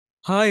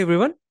Hi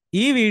everyone.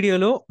 ఈ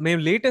వీడియోలో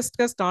మేము లేటెస్ట్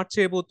గా స్టార్ట్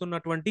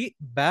చేయబోతున్నటువంటి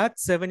బ్యాచ్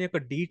 7 యొక్క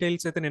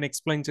డీటెయిల్స్ అయితే నేను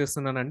ఎక్స్ప్లెయిన్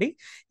చేస్తున్నానండి.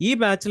 ఈ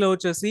బ్యాచ్ లో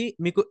వచ్చేసి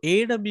మీకు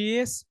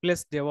AWS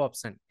ప్లస్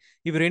DevOps అండి.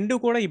 ఇవి రెండు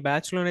కూడా ఈ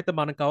బ్యాచ్ లోనైతే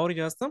మనం కవర్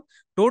చేస్తాం.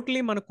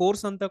 టోటలీ మన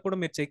కోర్స్ అంతా కూడా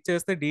మీరు చెక్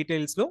చేస్తే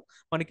డీటెయిల్స్ లో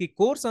మనకి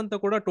కోర్స్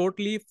అంతా కూడా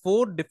టోటలీ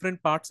 4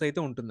 డిఫరెంట్ పార్ట్స్ అయితే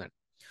ఉంటుందండి.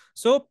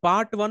 సో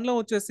పార్ట్ 1 లో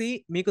వచ్చేసి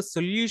మీకు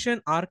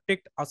సొల్యూషన్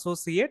ఆర్కిటెక్ట్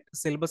అసోసియేట్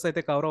సిలబస్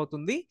అయితే కవర్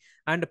అవుతుంది.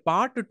 అండ్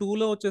పార్ట్ 2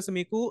 లో వచ్చేసి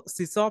మీకు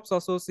సిసాప్స్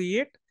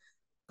అసోసియేట్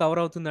కవర్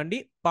అవుతుందండి.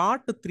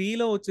 పార్ట్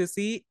 3లో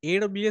వచ్చేసి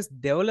AWS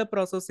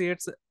డెవలపర్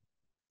అసోసియేట్స్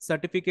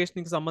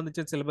సర్టిఫికేషన్ కి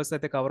సంబంధించిన సిలబస్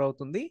అయితే కవర్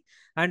అవుతుంది.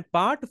 అండ్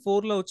పార్ట్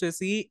 4లో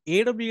వచ్చేసి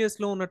AWS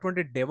లో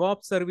ఉన్నటువంటి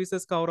డెవాప్స్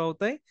సర్వీసెస్ కవర్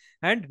అవుతాయి.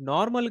 అండ్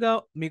నార్మల్ గా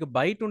మీకు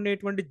బయట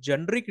ఉండేటువంటి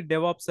జనరిక్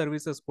డెవాప్స్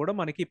సర్వీసెస్ కూడా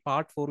మనకి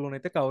పార్ట్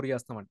 4లోనైతే కవర్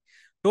చేస్తామండి.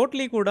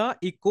 టోటలీ కూడా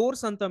ఈ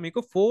కోర్స్ అంతా మీకు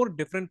 4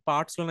 డిఫరెంట్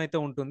పార్ట్స్ లోనైతే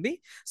ఉంటుంది.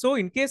 సో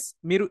ఇన్ కేస్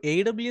మీరు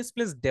AWS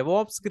ప్లస్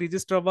డెవాప్స్ కి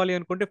రిజిస్టర్ అవ్వాలి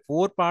అనుకుంటే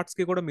 4 పార్ట్స్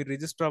కి కూడా మీరు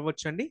రిజిస్టర్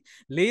అవ్వచ్చండి.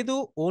 లేదు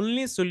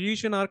ఓన్లీ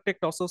సొల్యూషన్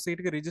ఆర్కిటెక్ట్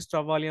అసోసియేట్ కి రిజిస్టర్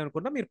అవ్వాలి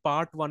అనుకున్నా మీరు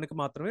పార్ట్ 1 కి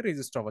మాత్రమే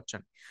రిజిస్టర్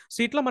అవ్వచ్చండి. సో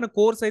ఇట్లా మన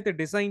కోర్స్ అయితే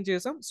డిజైన్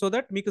చేసాం సో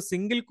దట్ మీకు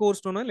సింగిల్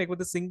కోర్స్ లోనే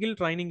లేకపోతే సింగిల్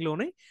ట్రైనింగ్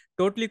లోనే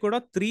టోటలీ కూడా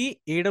 3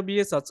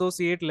 AWS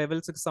అసోసియేట్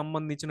లెవెల్స్ కి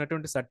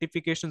సంబంధించినటువంటి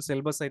సర్టిఫికేషన్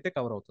సిలబస్ అయితే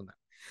కవర్ అవుతుంది.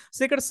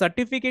 సో ఇక్కడ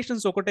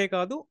సర్టిఫికేషన్స్ ఒకటే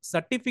కాదు,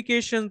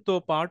 సర్టిఫికేషన్ తో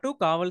పాటు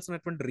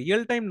కావాల్సినటువంటి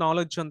రియల్ టైం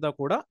నాలెడ్జ్ అంతా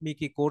కూడా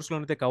మీకు ఈ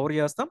కోర్సులోనైతే కవర్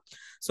చేస్తాం.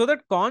 సో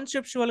దట్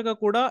కాన్సెప్చువల్ గా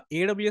కూడా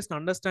AWS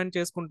అండర్స్టాండ్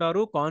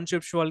చేసుకుంటారు.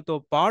 కాన్సెప్చువల్ తో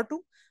పాటు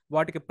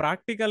వాటికి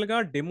ప్రాక్టికల్ గా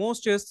డెమోస్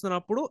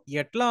చేస్తున్నప్పుడు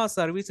ఎట్లా ఆ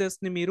సర్వీసెస్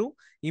ని మీరు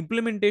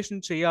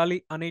ఇంప్లిమెంటేషన్ చేయాలి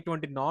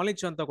అనేటువంటి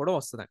నాలెడ్జ్ అంతా కూడా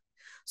వస్తుంది.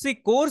 సో ఈ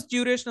కోర్స్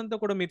డ్యూరేషన్ అంతా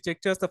కూడా మీరు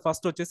చెక్ చేస్తే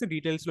ఫస్ట్ వచ్చేసి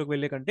డీటెయిల్స్ లోకి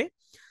వెళ్ళే కంటే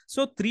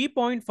సో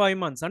 3.5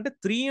 months అంటే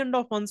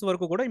 3.5 months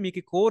వరకు కూడా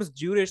మీకు కోర్స్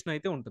డ్యూరేషన్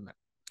అయితే ఉంటుంది.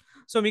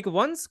 సో మీకు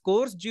వన్స్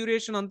కోర్స్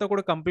డ్యూరేషన్ అంతా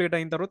కూడా కంప్లీట్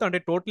అయిన తర్వాత అంటే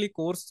టోటలీ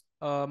కోర్స్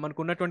మనకు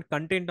ఉన్నటువంటి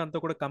కంటెంట్ అంతా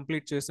కూడా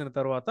కంప్లీట్ చేసిన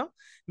తర్వాత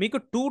మీకు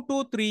 2 to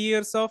 3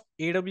 years of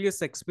AWS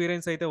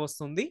experience అయితే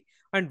వస్తుంది.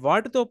 అండ్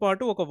వాటితో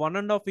పాటు ఒక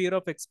 1.5 year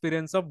of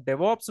experience of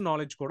DevOps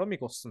knowledge కూడా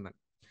మీకు వస్తుందండి.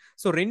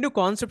 సో రెండు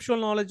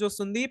కాన్సెప్చువల్ నాలెడ్జ్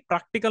వస్తుంది,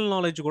 ప్రాక్టికల్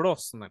నాలెడ్జ్ కూడా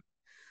వస్తుందండి.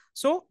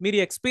 సో మీరు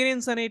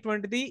ఎక్స్పీరియన్స్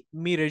అనేటువంటిది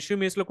మీ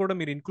రెజ్యూమేస్ లో కూడా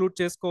మీరు ఇంక్లూడ్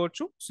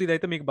చేసుకోవచ్చు. సో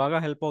ఇదైతే మీకు బాగా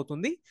హెల్ప్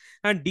అవుతుంది.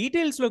 అండ్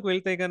డీటెయిల్స్ లోకి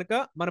వెళ్తే కనుక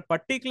మన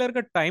పర్టికులర్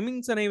గా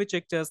టైమింగ్స్ అనేవి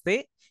చెక్ చేస్తే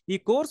ఈ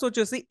కోర్స్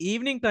వచ్చేసి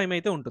ఈవినింగ్ టైం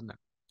అయితే ఉంటుంది.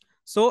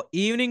 So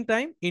evening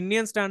time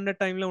Indian standard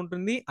టైంలో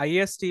ఉంటుంది.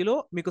 IST లో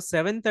మీకు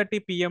 7:30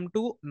 PM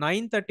టు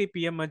 9:30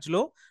 PM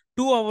మధ్యలో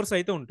 2 hours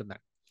అయితే ఉంటుంది.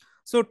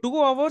 సో 2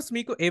 hours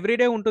మీకు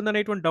ఎవ్రీడే ఉంటుంది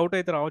అనేటువంటి డౌట్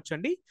అయితే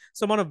రావచ్చండి.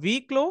 సో మన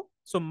వీక్ లో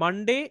సో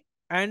మండే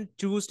అండ్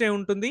ట్యూస్డే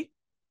ఉంటుంది.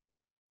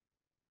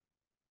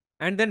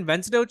 అండ్ దెన్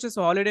వెన్స్డే వచ్చేసి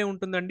హాలిడే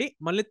ఉంటుందండి.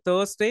 మళ్ళీ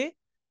Thursday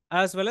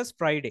as well as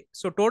Friday.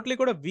 So totally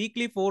కూడా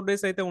వీక్లీ 4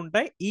 days అయితే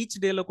ఉంటాయి. ఈచ్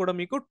డేలో కూడా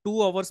మీకు 2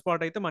 hours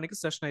పాటు అయితే మనకి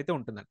సెషన్ అయితే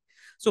ఉంటుందండి.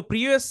 సో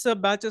ప్రీవియస్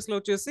బ్యాచెస్ లో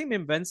వచ్చేసి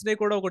మేము వెన్స్డే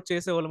కూడా ఒకటి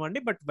చేసేవాళ్ళం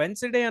అండి. బట్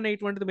వెన్స్డే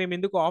అనేటువంటిది మేము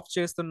ఎందుకు ఆఫ్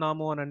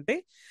చేస్తున్నాము అని అంటే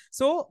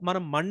సో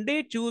మనం మండే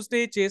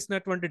ట్యూస్డే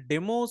చేసినటువంటి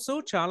డెమోస్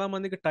చాలా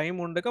మందికి టైం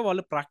ఉండక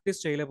వాళ్ళు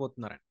ప్రాక్టీస్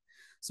చేయలేకపోతున్నారండి.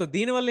 సో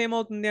దీనివల్ల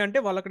ఏమవుతుంది అంటే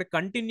వాళ్ళు అక్కడ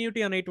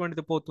కంటిన్యూటీ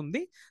అనేటువంటిది పోతుంది.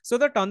 సో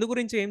దట్ అందు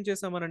గురించి ఏం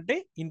చేసామనంటే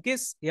ఇన్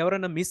కేస్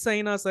ఎవరైనా మిస్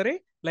అయినా సరే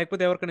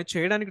లేకపోతే ఎవరికైనా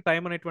చేయడానికి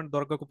టైం అనేటువంటి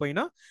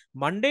దొరకకపోయినా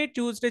మండే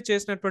ట్యూస్డే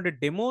చేసినటువంటి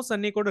డెమోస్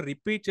అన్ని కూడా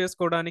రిపీట్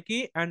చేసుకోవడానికి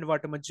అండ్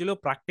వాటి మధ్యలో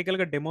ప్రాక్టికల్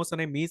గా డెమోస్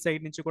అనే మీ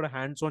సైడ్ నుంచి కూడా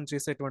హ్యాండ్స్ ఆన్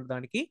చేసేటువంటి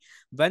దానికి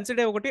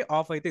వెన్స్డే ఒకటి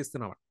ఆఫ్ అయితే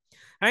ఇస్తున్నాం.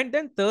 అండ్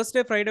దెన్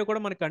థర్స్డే ఫ్రైడే కూడా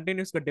మనకి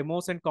కంటిన్యూస్ గా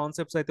డెమోస్ అండ్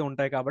కాన్సెప్ట్స్ అయితే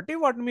ఉంటాయి కాబట్టి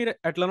వాటిని మీరు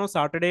ఎట్లనో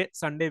సాటర్డే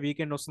సండే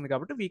వీకెండ్ వస్తుంది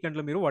కాబట్టి వీకెండ్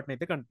లో మీరు వాటిని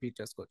అయితే కంప్లీట్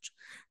చేసుకోవచ్చు.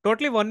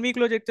 టోటలీ 1 week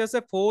లో చెక్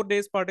చేస్తే 4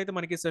 days పాటు అయితే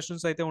మనకి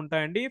సెషన్స్ అయితే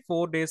ఉంటాయండి.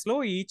 4 days లో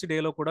ఈచ్ డే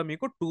లో కూడా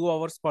మీకు 2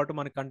 hours పాటు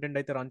మన కంటెంట్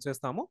అయితే రన్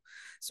చేస్తాము.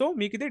 సో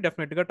మీకు ఇది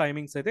డెఫినెట్ గా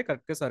టైమింగ్స్ అయితే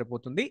కరెక్ట్ గా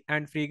సరిపోతుంది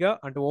అండ్ ఫ్రీగా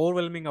అంటే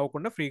ఓవర్వెల్మింగ్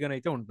అవ్వకుండా ఫ్రీగా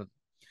అయితే ఉంటుంది.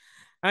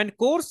 అండ్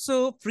కోర్స్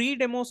ఫ్రీ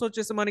డెమోస్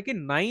వచ్చేసి మనకి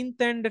 9th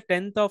and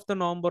 10th of the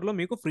November లో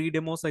మీకు ఫ్రీ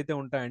డెమోస్ అయితే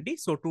ఉంటాయండి.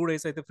 సో 2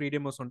 days అయితే ఫ్రీ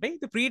డెమోస్ ఉంటాయి.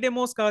 ఇది ఫ్రీ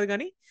డెమోస్ కాదు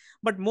కానీ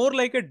but more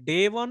like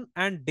Day 1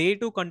 and Day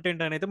 2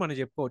 content అనేది మనం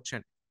చెప్పుకోవచ్చు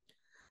అండి.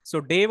 సో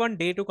Day 1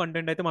 Day 2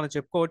 కంటెంట్ అయితే మనం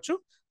చెప్పుకోవచ్చు.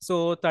 సో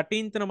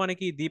 13th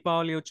మనకి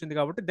దీపావళి వచ్చింది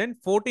కాబట్టి దెన్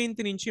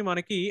 14th నుంచి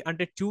మనకి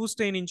అంటే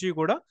ట్యూస్డే నుంచి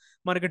కూడా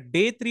మనకి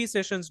Day 3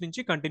 సెషన్స్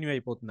నుంచి కంటిన్యూ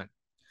అయిపోతుందండి.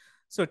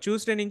 సో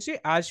ట్యూస్డే నుంచి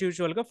యాజ్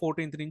యూజువల్ గా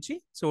 14th నుంచి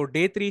సో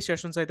Day 3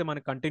 సెషన్స్ అయితే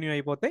మనకి కంటిన్యూ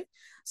అయిపోతాయి.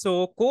 సో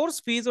కోర్స్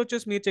ఫీజు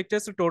వచ్చేసి మీరు చెక్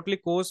చేస్తే టోటలీ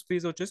కోర్స్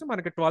ఫీజు వచ్చేసి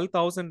మనకి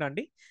 12,000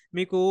 అండి.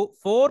 మీకు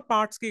 4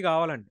 పార్ట్స్ కి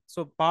కావాలండి.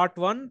 So part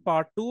 1,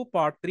 part 2,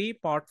 part 3,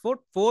 part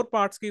 4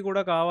 parts కి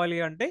కూడా కావాలి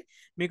అంటే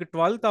మీకు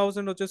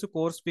 12,000 వచ్చేసి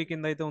కోర్స్ ఫీ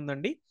కింద అయితే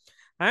ఉందండి.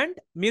 అండ్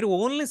మీరు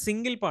ఓన్లీ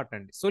సింగిల్ పార్ట్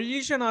అండి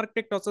సొల్యూషన్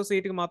ఆర్కిటెక్ట్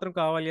అసోసియేట్ కి మాత్రం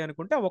కావాలి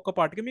అనుకుంటే ఒక్క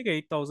పార్ట్కి మీకు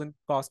 8,000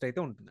 కాస్ట్ అయితే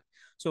ఉంటుంది.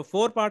 సో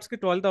 4 పార్ట్స్కి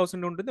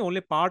 12,000 ఉంటుంది.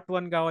 ఓన్లీ పార్ట్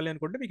 1 కావాలి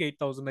అనుకుంటే మీకు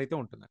 8,000 అయితే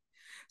ఉంటుంది.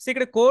 సో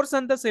ఇక్కడ కోర్స్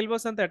అంతా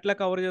సిలబస్ అంతా ఎట్లా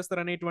కవర్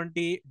చేస్తారు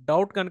అనేటువంటి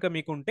డౌట్ కనుక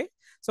మీకు ఉంటే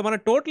సో మన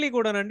టోటలీ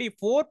కూడానండి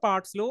 4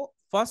 పార్ట్స్ లో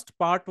ఫస్ట్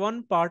పార్ట్ 1,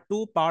 పార్ట్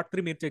 2, పార్ట్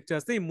 3 మీరు చెక్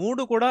చేస్తే ఈ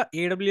 3 కూడా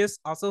AWS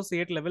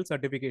అసోసియేట్ లెవెల్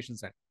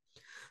సర్టిఫికేషన్స్ అండి.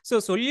 సో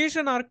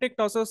సొల్యూషన్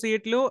ఆర్కిటెక్ట్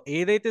అసోసియేట్ లో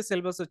ఏదైతే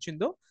సిలబస్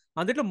వచ్చిందో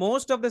అందులో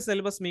మోస్ట్ ఆఫ్ ద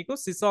సిలబస్ మీకు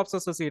సిసాప్స్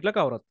అసోసియేట్ లో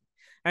కవర్ అవుతుంది.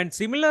 అండ్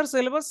సిమిలర్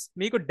సిలబస్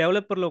మీకు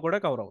డెవలపర్లో కూడా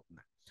కవర్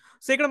అవుతుంది.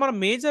 సో ఇక్కడ మనం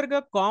మేజర్గా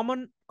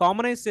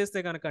కామనైజ్ చేస్తే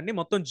కనుక అండి,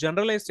 మొత్తం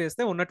జనరలైజ్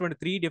చేస్తే ఉన్నటువంటి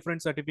 3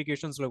 డిఫరెంట్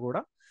సర్టిఫికేషన్స్లో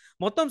కూడా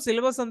మొత్తం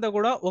సిలబస్ అంతా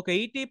కూడా ఒక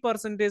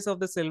 80%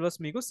 ఆఫ్ ద సిలబస్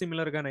మీకు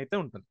సిమిలర్గానైతే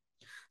ఉంటుంది.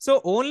 సో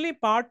ఓన్లీ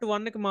పార్ట్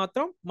 1కి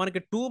మాత్రం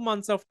మనకి 2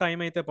 months ఆఫ్ టైం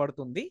అయితే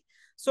పడుతుంది.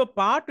 సో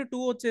పార్ట్ 2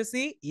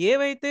 వచ్చేసి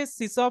ఏవైతే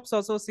సిసాప్స్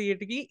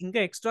అసోసియేట్కి ఇంకా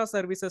ఎక్స్ట్రా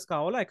సర్వీసెస్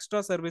కావాలో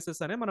ఎక్స్ట్రా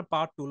సర్వీసెస్ అనే మనం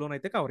పార్ట్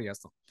 2లోనైతే కవర్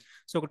చేస్తాం.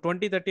 సో ఒక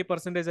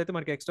 20-30% అయితే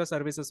మనకి ఎక్స్ట్రా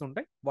సర్వీసెస్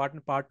ఉంటాయి,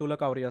 వాటిని పార్ట్ 2లో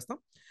కవర్ చేస్తాం.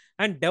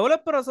 అండ్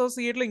డెవలపర్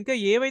అసోసియేట్లో ఇంకా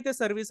ఏవైతే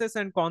సర్వీసెస్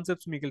అండ్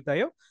కాన్సెప్ట్స్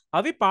మిగులుతాయో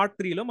అవి పార్ట్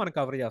 3లో మనం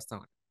కవర్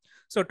చేస్తాం.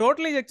 సో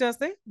టోటలీ చెక్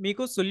చేస్తే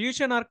మీకు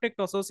solution architect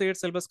associate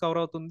syllabus cover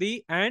అవుతుంది,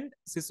 అండ్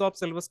సిసాప్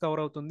సిలబస్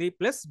కవర్ అవుతుంది,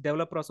 ప్లస్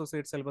డెవలపర్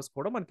అసోసియేట్ సిలబస్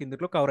కూడా మనకి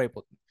ఇందులో కవర్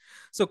అయిపోతుంది.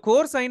 సో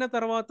కోర్స్ అయిన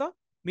తర్వాత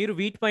మీరు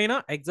వీటిపైన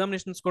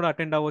ఎగ్జామినేషన్స్ కూడా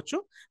అటెండ్ అవ్వచ్చు.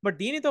 బట్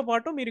దీనితో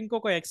పాటు మీరు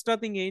ఇంకొక ఎక్స్ట్రా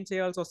థింగ్ ఏం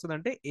చేయాల్సి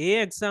వస్తుందంటే, ఏ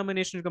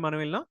ఎగ్జామినేషన్కి మనం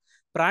వెళ్ళినా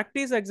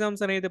ప్రాక్టీస్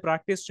ఎగ్జామ్స్ అనేది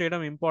ప్రాక్టీస్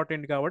చేయడం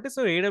ఇంపార్టెంట్ కాబట్టి,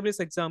 సో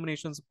ఏడబ్ల్యూఎస్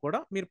ఎగ్జామినేషన్స్ కూడా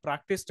మీరు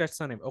ప్రాక్టీస్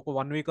టెస్ట్స్ అనేవి ఒక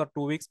 1 week or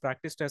 2 weeks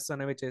practice tests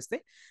అనేవి చేస్తే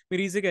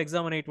మీరు ఈజీగా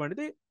ఎగ్జామ్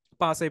అనేటువంటిది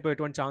పాస్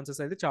అయిపోయేటువంటి ఛాన్సెస్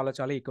అయితే చాలా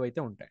చాలా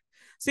ఎక్కువైతే ఉంటాయి.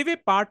 సో ఇవి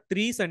పార్ట్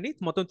 3s అండి,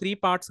 మొత్తం 3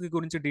 parts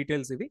గురించి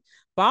డీటెయిల్స్ ఇవి.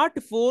 పార్ట్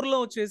 4లో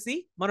వచ్చేసి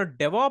మనం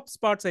డెవాప్స్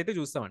పార్ట్స్ అయితే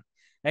చూస్తామండి.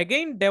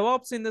 Again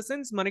DevOps in the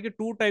sense మనకి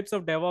 2 types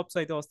ఆఫ్ డెవాప్స్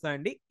అయితే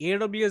వస్తాయండి.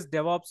 ఏడబ్ల్యూఎస్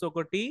డెవాప్స్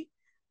ఒకటి,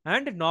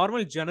 అండ్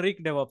నార్మల్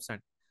జనరిక్ డెవాప్స్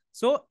అండి.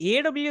 సో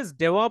ఏడబ్ల్యూఎస్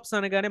డెవాప్స్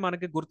అనగానే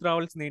మనకి గుర్తు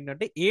రావాల్సింది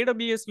ఏంటంటే,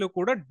 ఏడబ్ల్యూఎస్ లో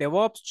కూడా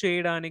డెవాప్స్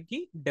చేయడానికి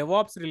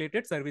డెవాప్స్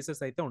రిలేటెడ్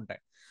సర్వీసెస్ అయితే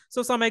ఉంటాయి.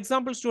 సో సమ్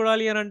ఎగ్జాంపుల్స్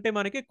చూడాలి అని అంటే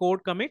మనకి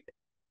code commit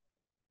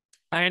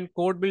and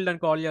code build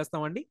అని కాల్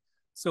చేస్తామండి.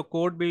 సో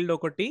కోడ్ బిల్డ్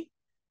ఒకటి,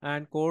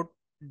 and code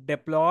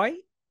deploy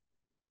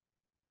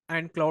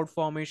and cloud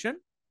formation,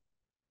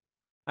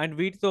 and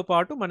వీటితో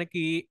పాటు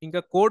మనకి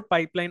ఇంకా కోడ్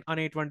పైప్ లైన్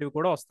అనేటువంటివి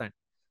కూడా వస్తాయి.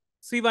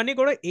 సో ఇవన్నీ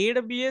కూడా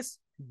ఏడబ్ల్యూఎస్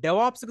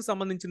డెవాప్స్ కి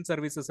సంబంధించిన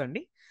సర్వీసెస్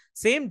అండి.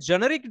 సేమ్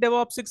జనరిక్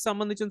డెవాప్స్ కి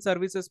సంబంధించిన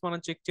సర్వీసెస్ మనం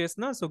చెక్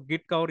చేసిన, సో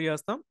గిట్ కవర్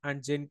చేస్తాం, and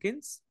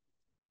Jenkins,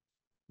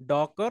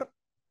 Dakar,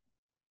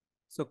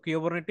 so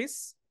Kubernetes,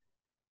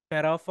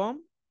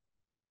 Terraform,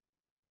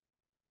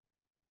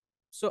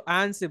 so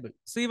Ansible.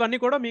 So ఇవన్నీ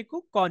కూడా మీకు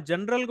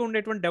జనరల్ గా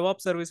ఉండేటువంటి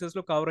డెవాప్స్ సర్వీసెస్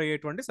లో కవర్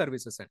అయ్యేటువంటి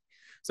సర్వీసెస్ అండి.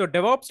 సో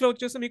డెవాప్స్ లో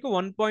వచ్చేసి మీకు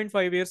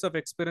 1.5 years ఆఫ్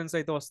ఎక్స్పీరియన్స్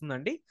అయితే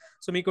వస్తుందండి.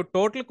 సో మీకు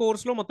టోటల్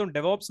కోర్స్ లో మొత్తం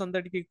డెవాప్స్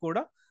అందరికీ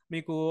కూడా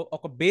మీకు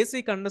ఒక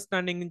బేసిక్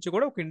అండర్స్టాండింగ్ నుంచి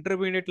కూడా ఒక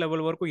ఇంటర్మీడియట్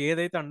లెవెల్ వరకు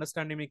ఏదైతే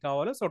అండర్స్టాండింగ్ మీకు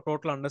కావాలో, సో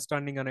టోటల్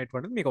అండర్స్టాండింగ్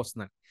అనేటువంటిది మీకు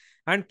వస్తుందండి.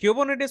 అండ్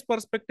క్యూబర్నెటిస్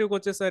పర్స్పెక్టివ్కి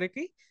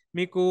వచ్చేసరికి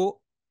మీకు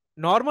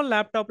నార్మల్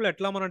ల్యాప్టాప్లో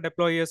ఎట్లా మనం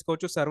డిప్లాయ్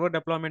చేసుకోవచ్చు, సర్వర్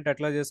డిప్లాయ్మెంట్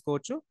ఎట్లా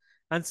చేసుకోవచ్చు,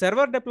 అండ్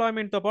సర్వర్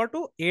డిప్లాయ్మెంట్తో పాటు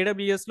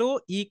ఏడబ్ల్యూఎస్లో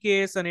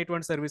ఈకేఎస్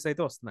అనేటువంటి సర్వీస్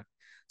అయితే వస్తుంది.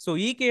 సో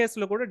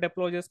ఈకేఎస్లో కూడా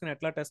డిప్లాయ్ చేసుకుని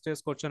ఎట్లా టెస్ట్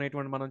చేసుకోవచ్చు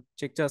అనేటువంటి మనం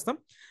చెక్ చేస్తాం.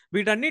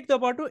 వీటన్నిటితో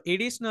పాటు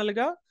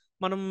ఎడిషనల్గా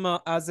మనం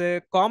యాజ్ ఏ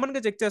కామన్గా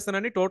చెక్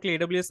చేస్తానని టోటల్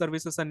ఏడబ్ల్యూఎస్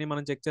సర్వీసెస్ అన్ని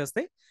మనం చెక్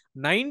చేస్తే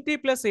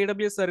 90+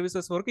 ఏడబ్ల్యూఎస్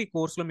సర్వీసెస్ వరకు ఈ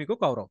కోర్సులో మీకు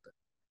కవర్ అవుతాయి.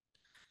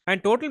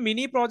 And total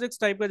mini projects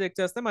టైప్గా check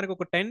చేస్తే మనకు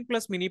ఒక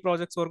 10+ మినీ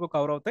ప్రాజెక్ట్స్ వరకు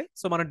కవర్ అవుతాయి.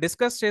 సో మనం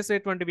డిస్కస్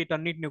చేసేటువంటి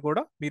వీటన్నిటిని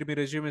కూడా మీరు మీ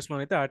రెజ్యూమేస్లో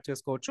అయితే యాడ్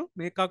చేసుకోవచ్చు.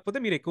 మీరు కాకపోతే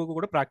మీరు ఎక్కువగా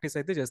కూడా ప్రాక్టీస్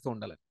అయితే చేస్తూ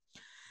ఉండాలి.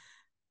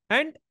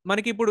 అండ్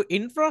మనకి ఇప్పుడు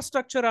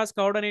ఇన్ఫ్రాస్ట్రక్చర్ యాజ్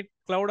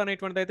క్లౌడ్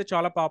అనేటువంటిది అయితే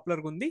చాలా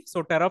పాపులర్గా ఉంది. సో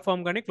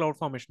టెరాఫార్మ్ కానీ క్లౌడ్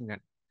ఫార్మేషన్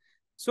కానీ,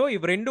 సో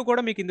ఇవి రెండు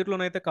కూడా మీకు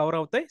ఇందులోనైతే కవర్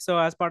అవుతాయి. So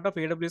as part of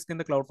AWS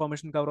కింద క్లౌడ్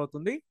ఫార్మేషన్ కవర్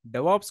అవుతుంది,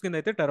 డెవాప్స్ కింద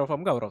అయితే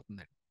టెరాఫార్మ్ కవర్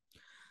అవుతుంది.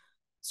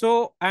 సో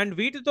అండ్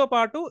వీటితో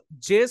పాటు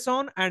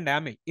జేసాన్ అండ్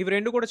యామెల్ ఇవి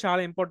రెండు కూడా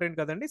చాలా ఇంపార్టెంట్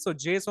కదండి. సో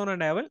జేసాన్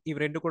అండ్ యామెల్ ఇవి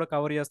రెండు కూడా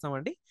కవర్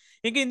చేస్తామండి.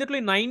 ఇంకా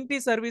ఇందులో 90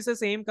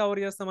 సర్వీసెస్ ఏం కవర్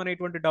చేస్తాం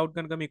అనేటువంటి డౌట్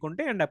కనుక మీకు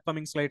ఉంటే, అండ్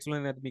అప్కమింగ్ స్లైడ్స్లో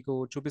నేను మీకు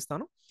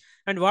చూపిస్తాను.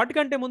 అండ్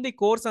వాటికంటే ముందు ఈ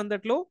కోర్స్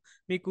అంతట్లో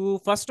మీకు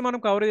ఫస్ట్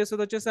మనం కవర్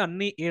చేసేది వచ్చేసి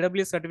అన్ని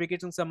ఏడబ్ల్యూఎస్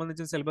సర్టిఫికేషన్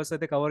సంబంధించిన సిలబస్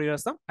అయితే కవర్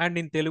చేస్తాం, అండ్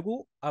ఇన్ తెలుగు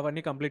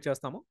అవన్నీ కంప్లీట్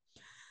చేస్తాము.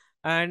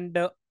 అండ్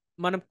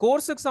మనం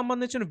కోర్సుకు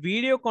సంబంధించిన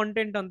వీడియో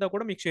కంటెంట్ అంతా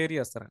కూడా మీకు షేర్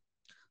చేస్తాను.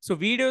 సో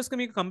వీడియోస్కి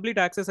మీకు కంప్లీట్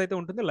యాక్సెస్ అయితే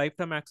ఉంటుంది, లైఫ్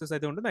టైమ్ యాక్సెస్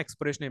అయితే ఉంటుంది,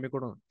 ఎక్స్పిరేషన్ ఏమి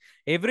కూడా ఉంది.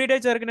 ఎవ్రీడే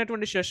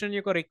జరిగినటువంటి సెషన్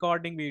యొక్క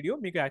రికార్డింగ్ వీడియో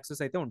మీకు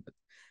యాక్సెస్ అయితే ఉంటుంది.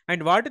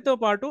 అండ్ వాటితో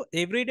పాటు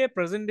ఎవ్రీడే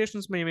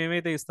ప్రజెంటేషన్స్ మేము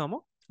ఏమైతే ఇస్తామో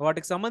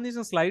వాటికి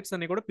సంబంధించిన స్లైడ్స్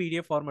అన్ని కూడా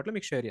పీడిఎఫ్ ఫార్మాట్లో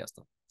మీకు షేర్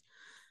చేస్తాం.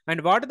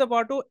 అండ్ వాటితో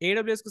పాటు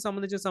ఏడబ్ల్యూఎస్కి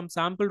సంబంధించిన సమ్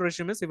శాంపుల్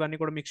రెజ్యూమెస్ ఇవన్నీ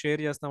కూడా మీకు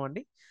షేర్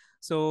చేస్తామండి.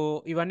 సో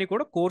ఇవన్నీ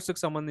కూడా కోర్సుకు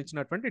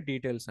సంబంధించినటువంటి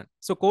డీటెయిల్స్ అండి.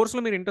 సో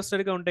కోర్సులో మీరు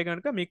ఇంట్రెస్టెడ్గా ఉంటే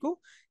కనుక మీకు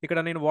ఇక్కడ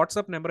నేను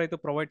వాట్సాప్ నెంబర్ అయితే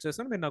ప్రొవైడ్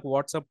చేస్తాను, మీరు నాకు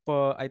వాట్సాప్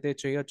అయితే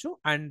చేయొచ్చు.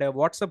 అండ్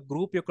వాట్సాప్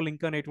గ్రూప్ యొక్క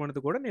లింక్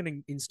అనేటువంటిది కూడా నేను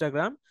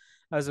Instagram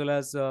as well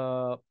as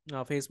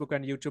Facebook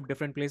and YouTube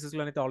different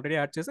ప్లేసెస్లో అయితే ఆల్రెడీ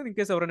యాడ్ చేస్తాను. ఇన్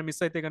కేసు ఎవరైనా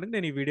మిస్ అయితే కనుక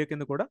నేను ఈ వీడియో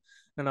కింద కూడా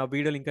నేను ఆ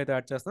వీడియో లింక్ అయితే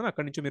యాడ్ చేస్తాను,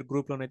 అక్కడ నుంచి మీరు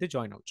గ్రూప్లోనైతే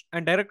జాయిన్ అవ్వచ్చు.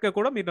 అండ్ డైరెక్ట్గా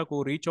కూడా మీరు నాకు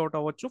రీచ్ అవుట్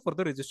అవ్వచ్చు ఫర్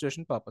ద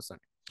రిజిస్ట్రేషన్ పర్పస్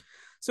అండి.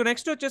 సో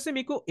నెక్స్ట్ వచ్చేసి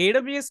మీకు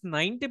ఏడబ్ల్యూఎస్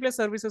 90+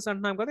 సర్వీసెస్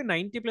అంటున్నాం కదా,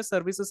 90+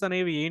 సర్వీసెస్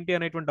అనేవి ఏంటి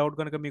అనేటువంటి డౌట్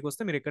కనుక మీకు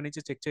వస్తే మీరు ఎక్కడి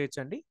నుంచి చెక్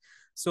చేయొచ్చండి.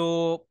 సో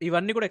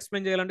ఇవన్నీ కూడా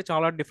ఎక్స్ప్లెయిన్ చేయాలంటే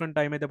చాలా డిఫరెంట్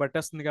టైం అయితే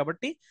పట్టేస్తుంది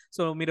కాబట్టి,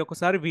 సో మీరు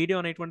ఒకసారి వీడియో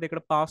అనేటువంటి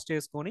ఇక్కడ పాస్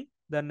చేసుకొని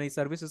దాన్ని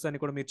సర్వీసెస్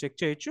అని కూడా మీరు చెక్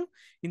చేయొచ్చు.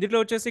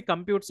 ఇందులో వచ్చేసి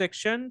compute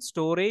section,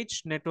 storage,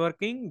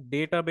 networking,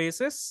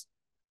 databases,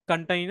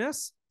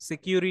 containers,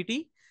 security,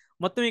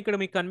 మొత్తం ఇక్కడ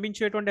మీకు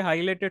కనిపించేటువంటి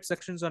హైలైటెడ్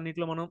సెక్షన్స్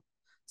అన్నింటిలో మనం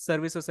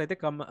సర్వీసెస్ అయితే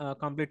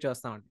కంప్లీట్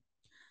చేస్తామండి.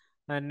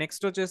 అండ్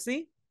నెక్స్ట్ వచ్చేసి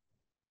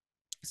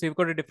సో ఇవి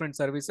కూడా different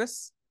services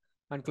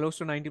and close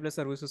to 90+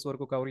 services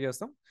వరకు కవర్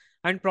చేస్తాం.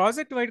 అండ్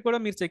ప్రాజెక్ట్ వైడ్ కూడా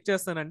మీరు చెక్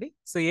చేస్తానండి.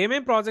 సో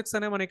ఏమేం ప్రాజెక్ట్స్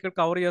అనేవి మనం ఇక్కడ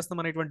కవర్ చేస్తాం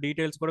అనేటువంటి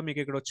డీటెయిల్స్ కూడా మీకు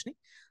ఇక్కడ వచ్చినాయి.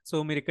 సో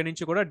మీరు ఇక్కడ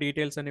నుంచి కూడా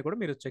డీటెయిల్స్ అన్ని కూడా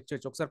మీరు చెక్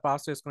చేయొచ్చు. ఒకసారి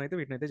పాస్ చేసుకుని అయితే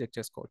వీటిని అయితే చెక్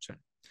చేసుకోవచ్చు.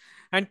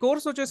 అండ్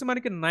కోర్స్ వచ్చేసి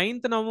మనకి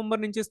 9th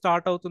నవంబర్ నుంచి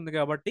స్టార్ట్ అవుతుంది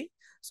కాబట్టి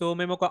సో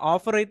మేము ఒక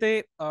ఆఫర్ అయితే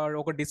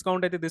ఒక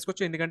డిస్కౌంట్ అయితే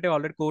తీసుకొచ్చి, ఎందుకంటే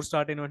ఆల్రెడీ కోర్స్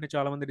స్టార్ట్ అయిన వెంటనే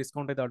చాలా మంది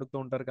డిస్కౌంట్ అయితే అడుగుతూ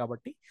ఉంటారు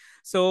కాబట్టి.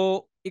 సో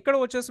ఇక్కడ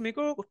వచ్చేసి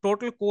మీకు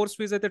టోటల్ కోర్స్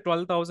ఫీజ్ అయితే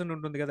 12,000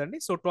 ఉంటుంది కదండి.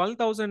 సో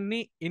 12,000ని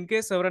ఇన్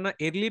కేస్ ఎవరైనా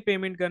ఎర్లీ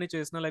పేమెంట్ కానీ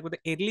చేసినా, లేకపోతే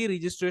ఎర్లీ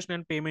రిజిస్ట్రేషన్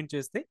అండ్ పేమెంట్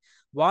చేస్తే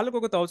వాళ్ళకు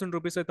ఒక 1,000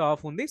 రూపీస్ అయితే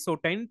ఆఫ్ ఉంది. సో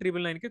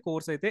 10,999కి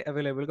కోర్స్ అయితే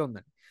అవైలబుల్గా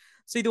ఉందండి.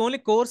 సో ఇది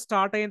ఓన్లీ కోర్స్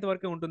స్టార్ట్ అయ్యేంత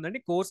వరకే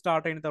ఉంటుందండి. కోర్స్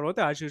స్టార్ట్ అయిన తర్వాత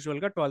యాజ్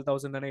యూజువల్గా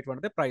 12,000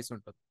 అనేటువంటిది ప్రైస్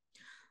ఉంటుంది.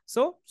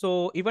 సో సో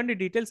ఇవన్నీ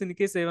డీటెయిల్స్. ఇన్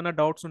కేస్ ఏమైనా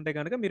డౌట్స్ ఉంటే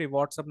కనుక మీరు ఈ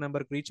వాట్సాప్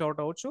నెంబర్కి రీచ్ అవుట్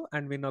అవ్వచ్చు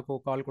అండ్ మీరు నాకు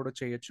కాల్ కూడా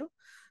చేయొచ్చు.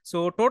 సో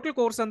టోటల్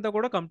కోర్స్ అంతా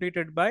కూడా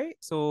కంప్లీటెడ్ బై,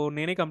 సో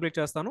నేనే కంప్లీట్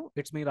చేస్తాను.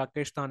 It's me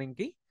Rakesh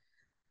Taninki.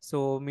 So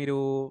మీరు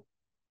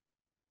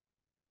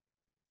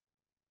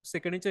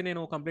సెకండ్ నుంచే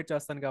నేను కంప్లీట్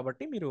చేస్తాను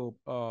కాబట్టి మీరు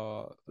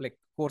లైక్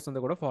కోర్స్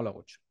అంతా కూడా ఫాలో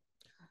అవ్వచ్చు.